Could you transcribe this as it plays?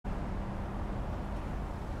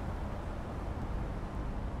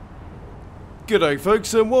G'day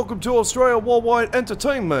folks and welcome to Australia Worldwide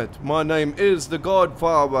Entertainment. My name is The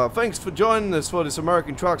Godfather. Thanks for joining us for this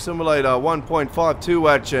American Truck Simulator 1.52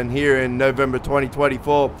 action here in November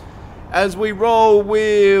 2024 as we roll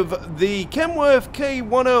with the Kenworth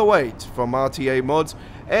K108 from RTA Mods,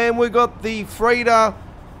 and we got the freighter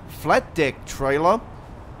flat deck trailer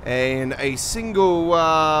and a single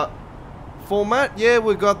format. Yeah,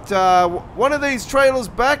 we got one of these trailers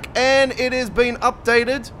back and it has been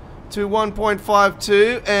updated to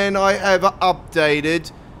 1.52, and I have updated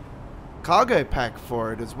cargo pack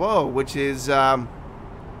for it as well, which is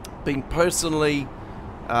been personally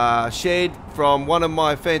shared from one of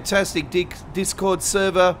my fantastic Discord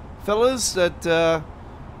server fellas that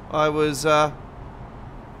I was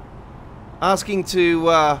asking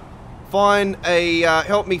to find a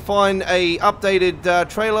help me find a updated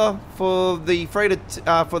trailer for the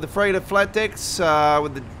freighter flat decks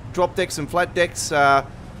with the drop decks and flat decks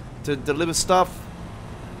to deliver stuff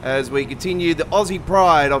as we continue the Aussie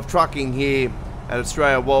pride of trucking here at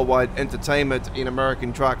Australia Worldwide Entertainment in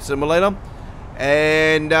American Truck Simulator.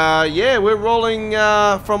 And yeah, we're rolling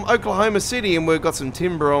from Oklahoma City, and we've got some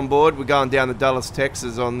timber on board. We're going down to Dallas,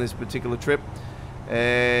 Texas on this particular trip.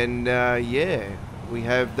 And yeah, we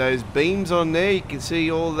have those beams on there. You can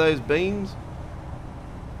see all those beams.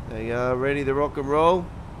 They are ready to rock and roll.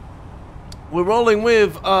 We're rolling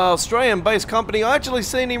with an Australian-based company. I actually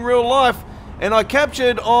seen in real life, and I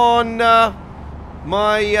captured on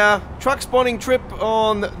my truck spotting trip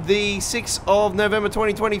on the 6th of November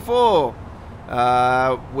 2024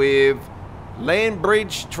 with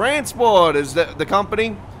Landbridge Transport is the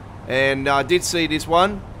company, and I did see this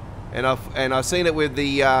one, and I seen it with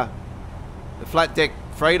the flat deck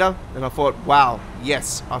freighter, and I thought, wow,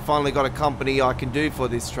 yes, I finally got a company I can do for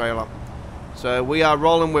this trailer. So we are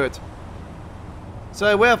rolling with it.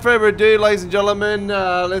 So without further ado, ladies and gentlemen,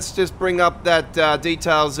 let's just bring up that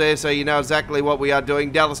details there so you know exactly what we are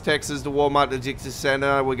doing. Dallas, Texas, the Walmart Logistics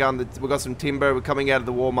Center. We got some timber. We're coming out of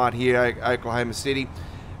the Walmart here, Oklahoma City,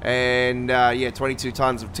 and yeah, 22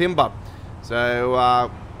 tons of timber. So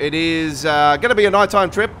it is going to be a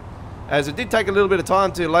nighttime trip, as it did take a little bit of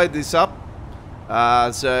time to load this up.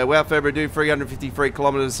 So without further ado, 353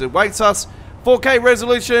 kilometers awaits us. 4K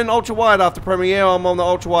resolution, ultra wide after Premiere. I'm on the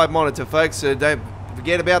ultra wide monitor, folks, so don't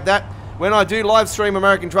forget about that. When I do live stream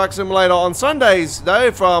American Truck Simulator on Sundays, though,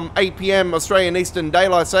 from 8 PM Australian Eastern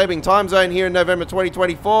Daylight Saving Time Zone here in November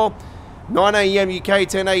 2024, 9 AM UK,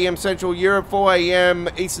 10 AM Central Europe, 4 AM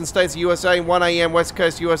Eastern States of USA, 1 AM West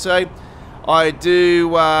Coast USA, I do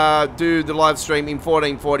the live stream in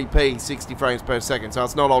 1440p, 60 frames per second, so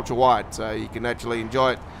it's not ultra wide, so you can actually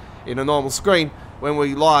enjoy it in a normal screen when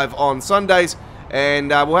we live on Sundays. And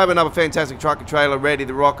we'll have another fantastic truck and trailer ready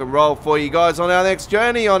to rock and roll for you guys on our next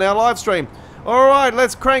journey on our live stream. Alright,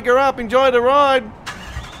 let's crank her up, enjoy the ride.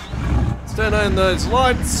 Let's turn on those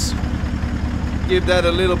lights, give that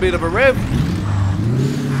a little bit of a rev,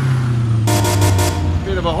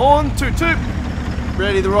 bit of a horn, toot toot,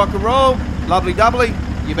 ready to rock and roll. Lovely doubly,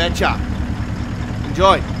 you betcha.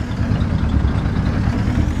 Enjoy.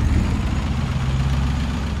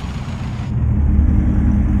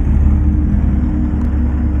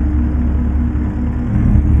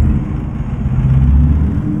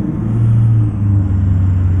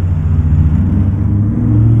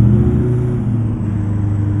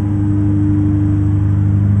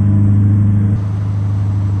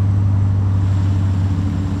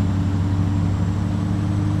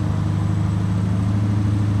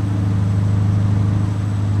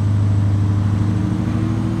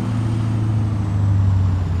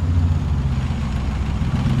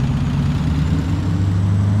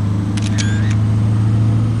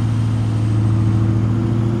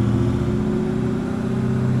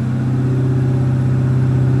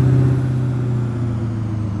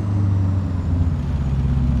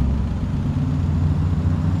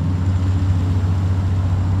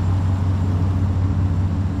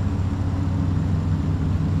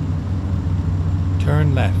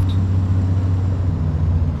 Turn left.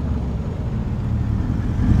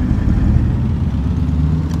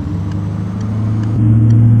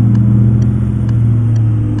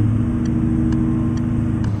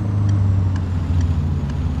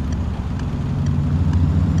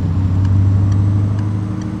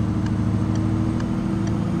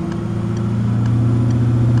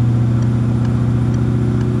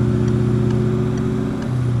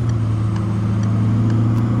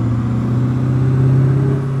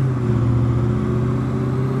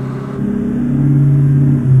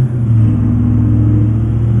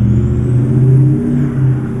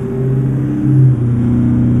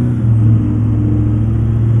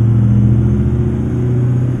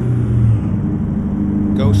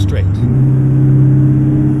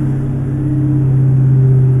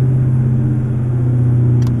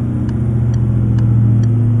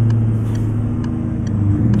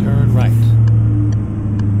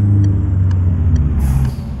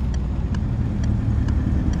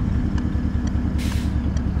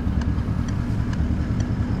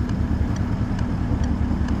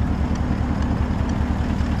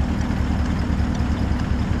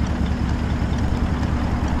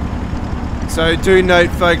 So do note,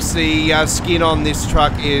 folks, the skin on this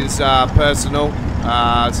truck is personal.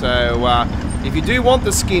 If you do want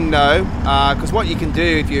the skin though, because what you can do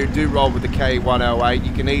if you do roll with the K108,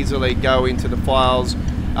 you can easily go into the files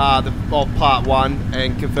of part 1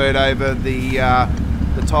 and convert over the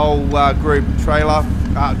toll group trailer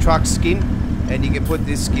truck skin, and you can put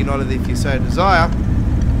this skin on it if you so desire.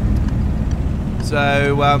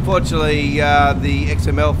 So unfortunately the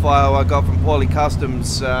XML file I got from Paulie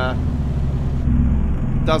Customs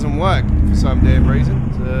doesn't work for some damn reason.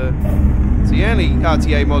 It's the only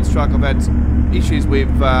RTA mods truck I've had issues with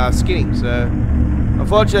skinning, so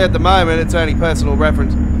unfortunately at the moment it's only personal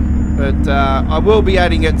reference, but I will be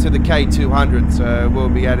adding it to the K200, so we'll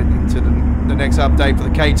be added into the next update for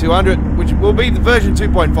the K200, which will be the version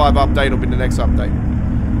 2.5 update. Will be the next update.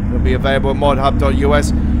 It'll be available at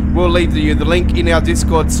modhub.us. We'll leave you the link in our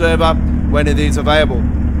Discord server when it is available.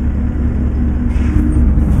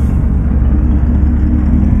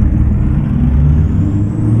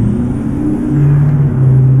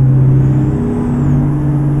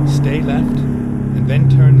 Stay left and then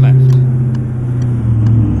turn left.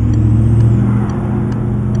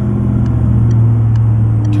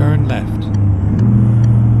 Turn left.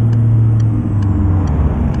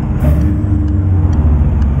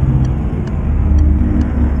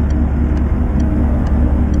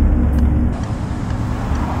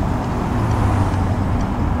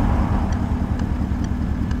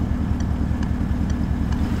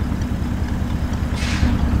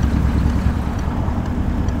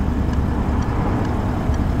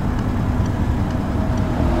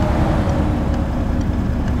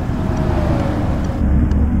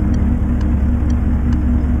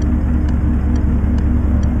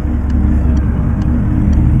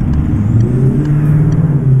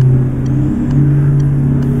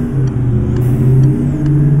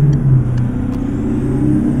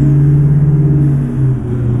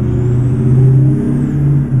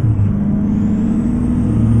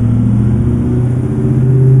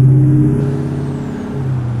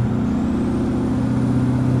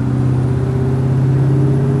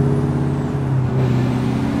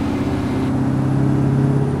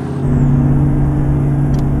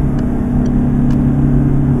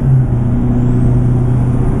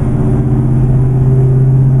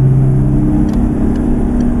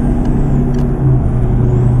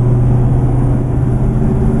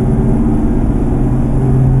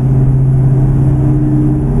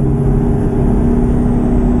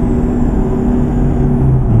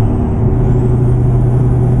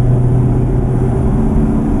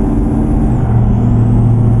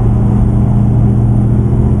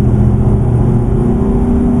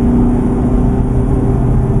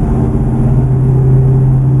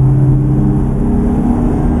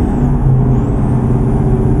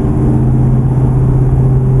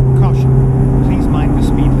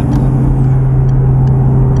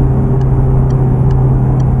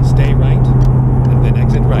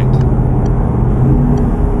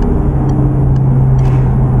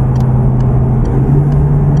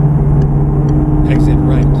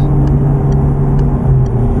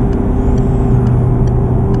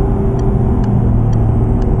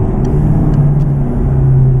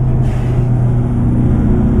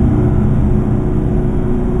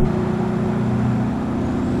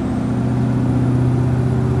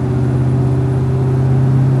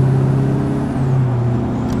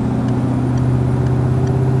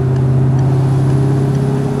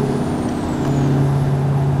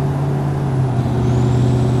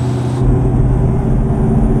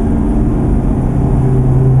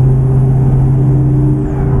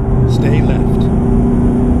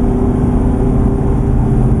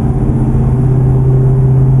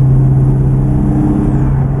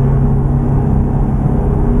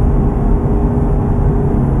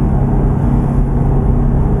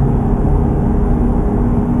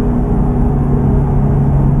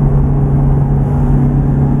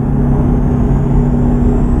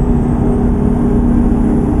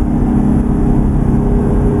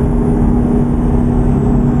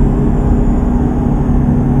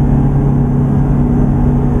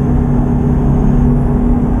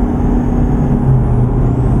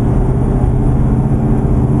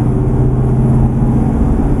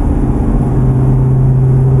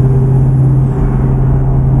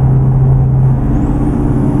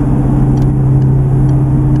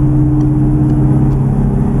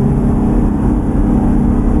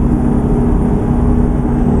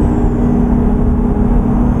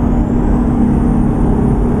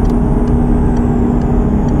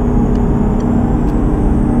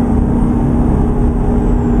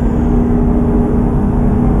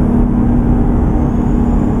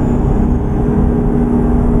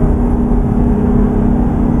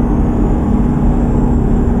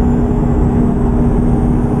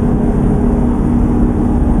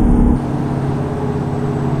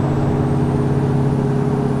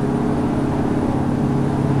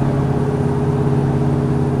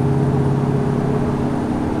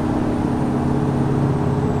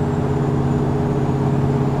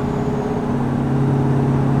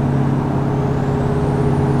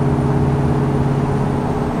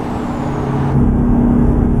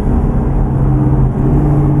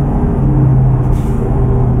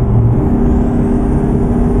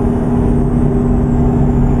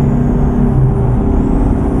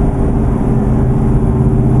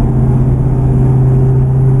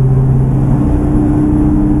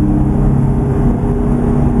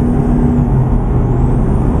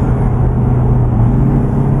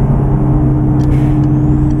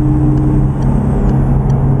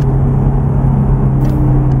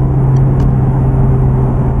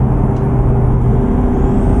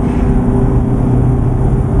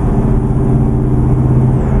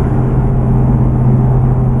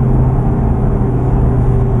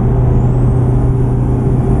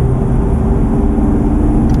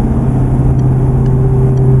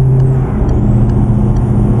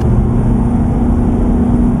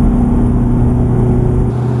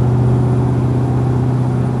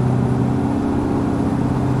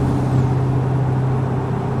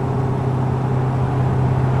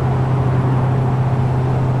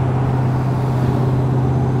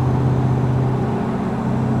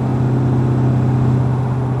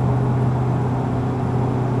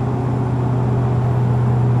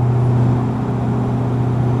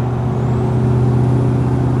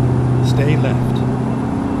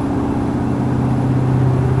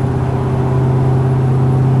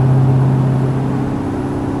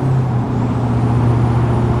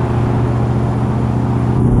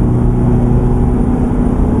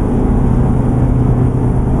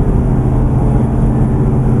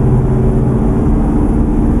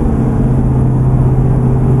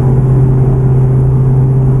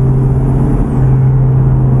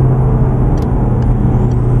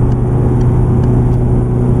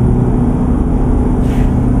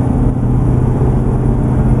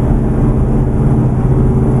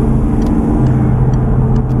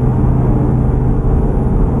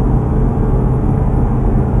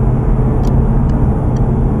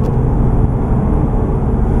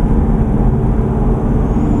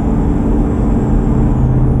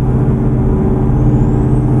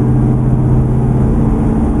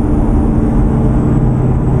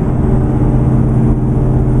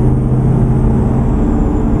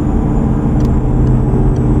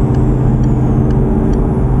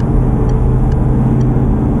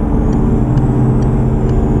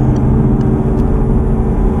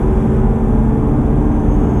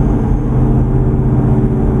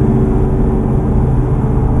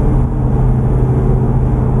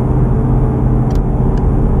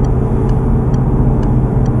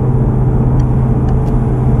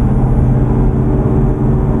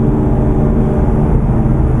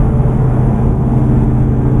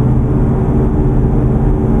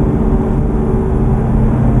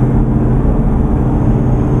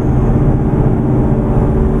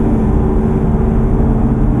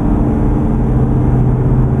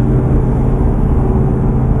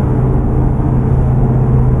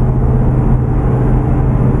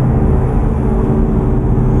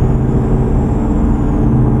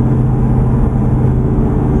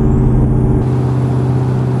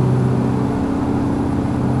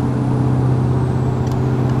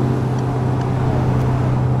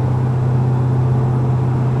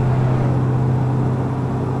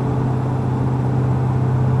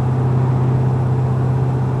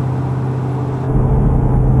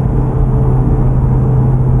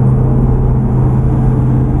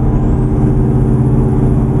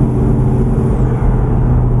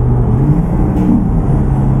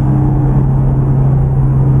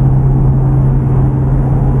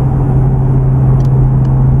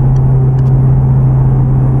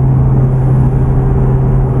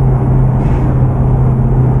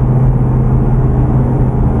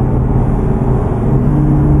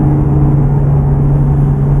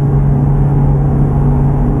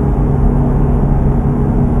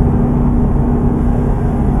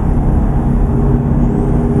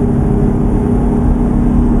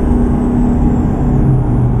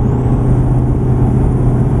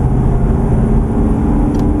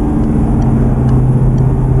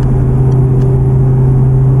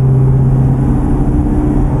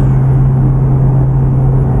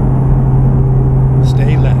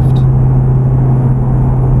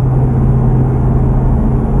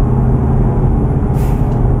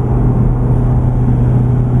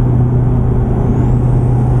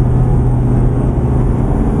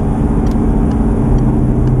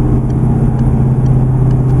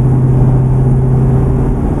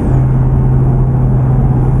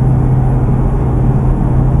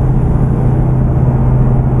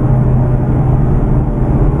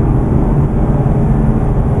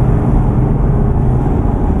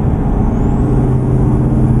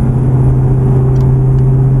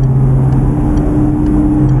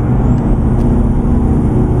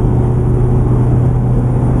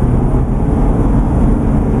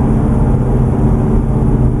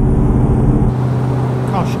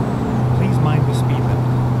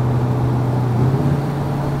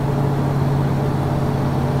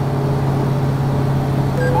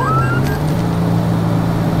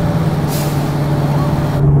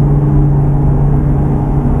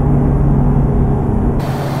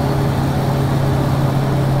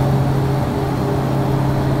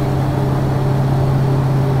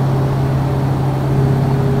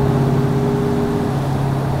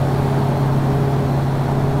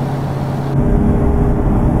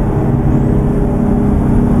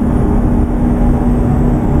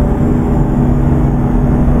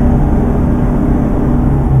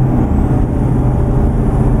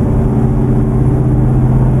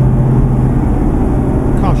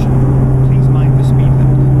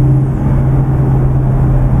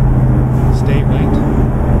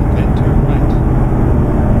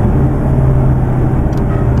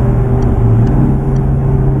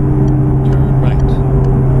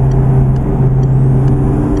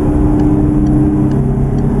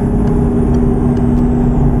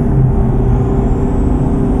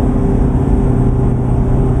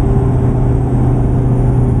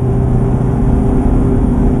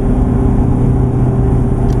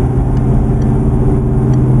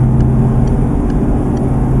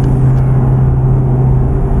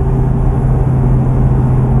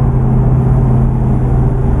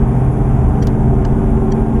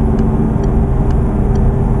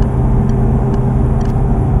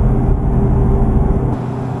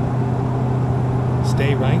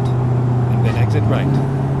 Stay right, and then exit right.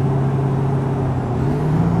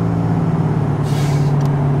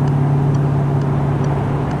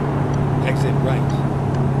 Exit right.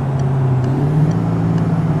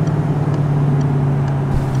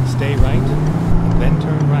 Stay right, and then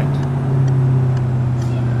turn right.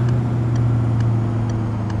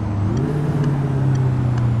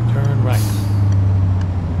 Turn right.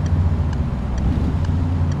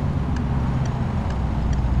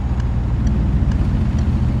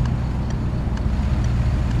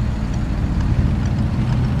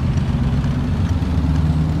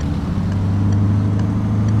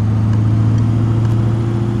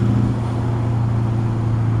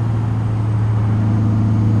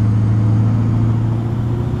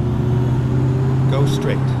 Go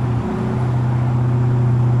straight.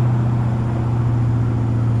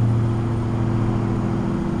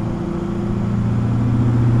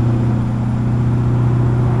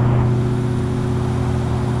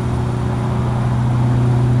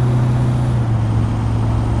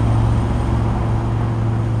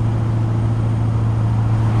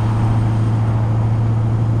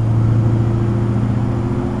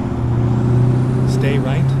 Stay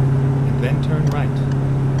right, and then turn right.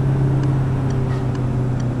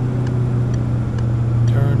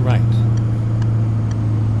 Turn right.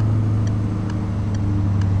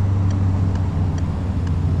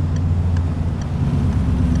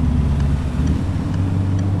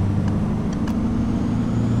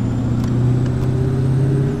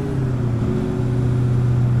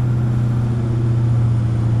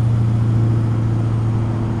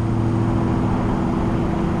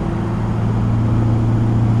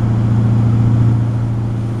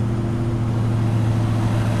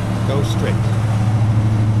 Go straight.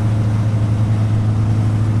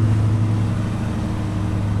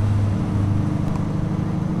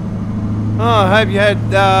 Oh, I hope you had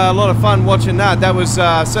a lot of fun watching that. That was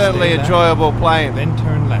certainly Stay left, enjoyable playing. Then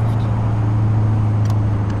turn left.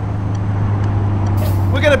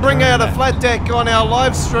 We're going to bring Turn out a left. flat deck on our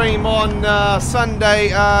live stream on Sunday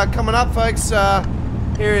coming up, folks,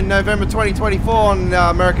 here in November 2024 on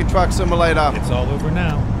American Truck Simulator It's all over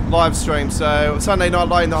now. live stream. So Sunday night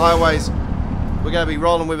light in the highways, we're going to be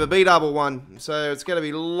rolling with a B-double one. So it's going to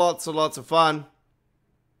be lots and lots of fun.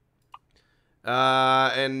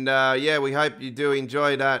 Yeah, we hope you do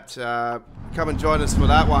enjoy that. Come and join us for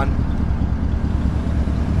that one.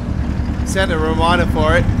 Set a reminder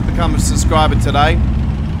for it. Become a subscriber today.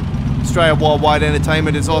 Australia Worldwide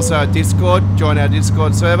Entertainment is also a Discord. Join our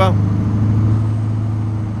Discord server.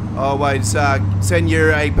 Always send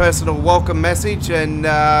you a personal welcome message, and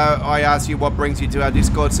I ask you what brings you to our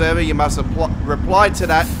Discord server. You must reply to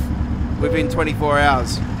that within 24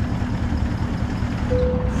 hours.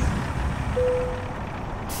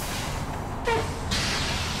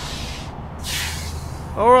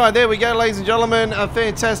 Alright, there we go, ladies and gentlemen. A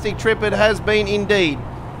fantastic trip it has been indeed.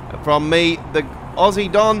 From me, the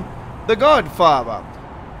Aussie Don, the Godfather,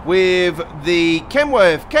 with the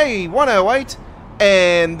Kenworth K108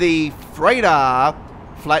 and the Freighter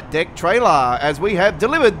flat deck trailer, as we have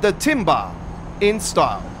delivered the timber in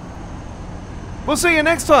style. We'll see you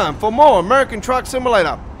next time for more American Truck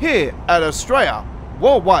Simulator here at Australia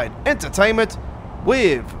Worldwide Entertainment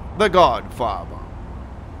with the Godfather.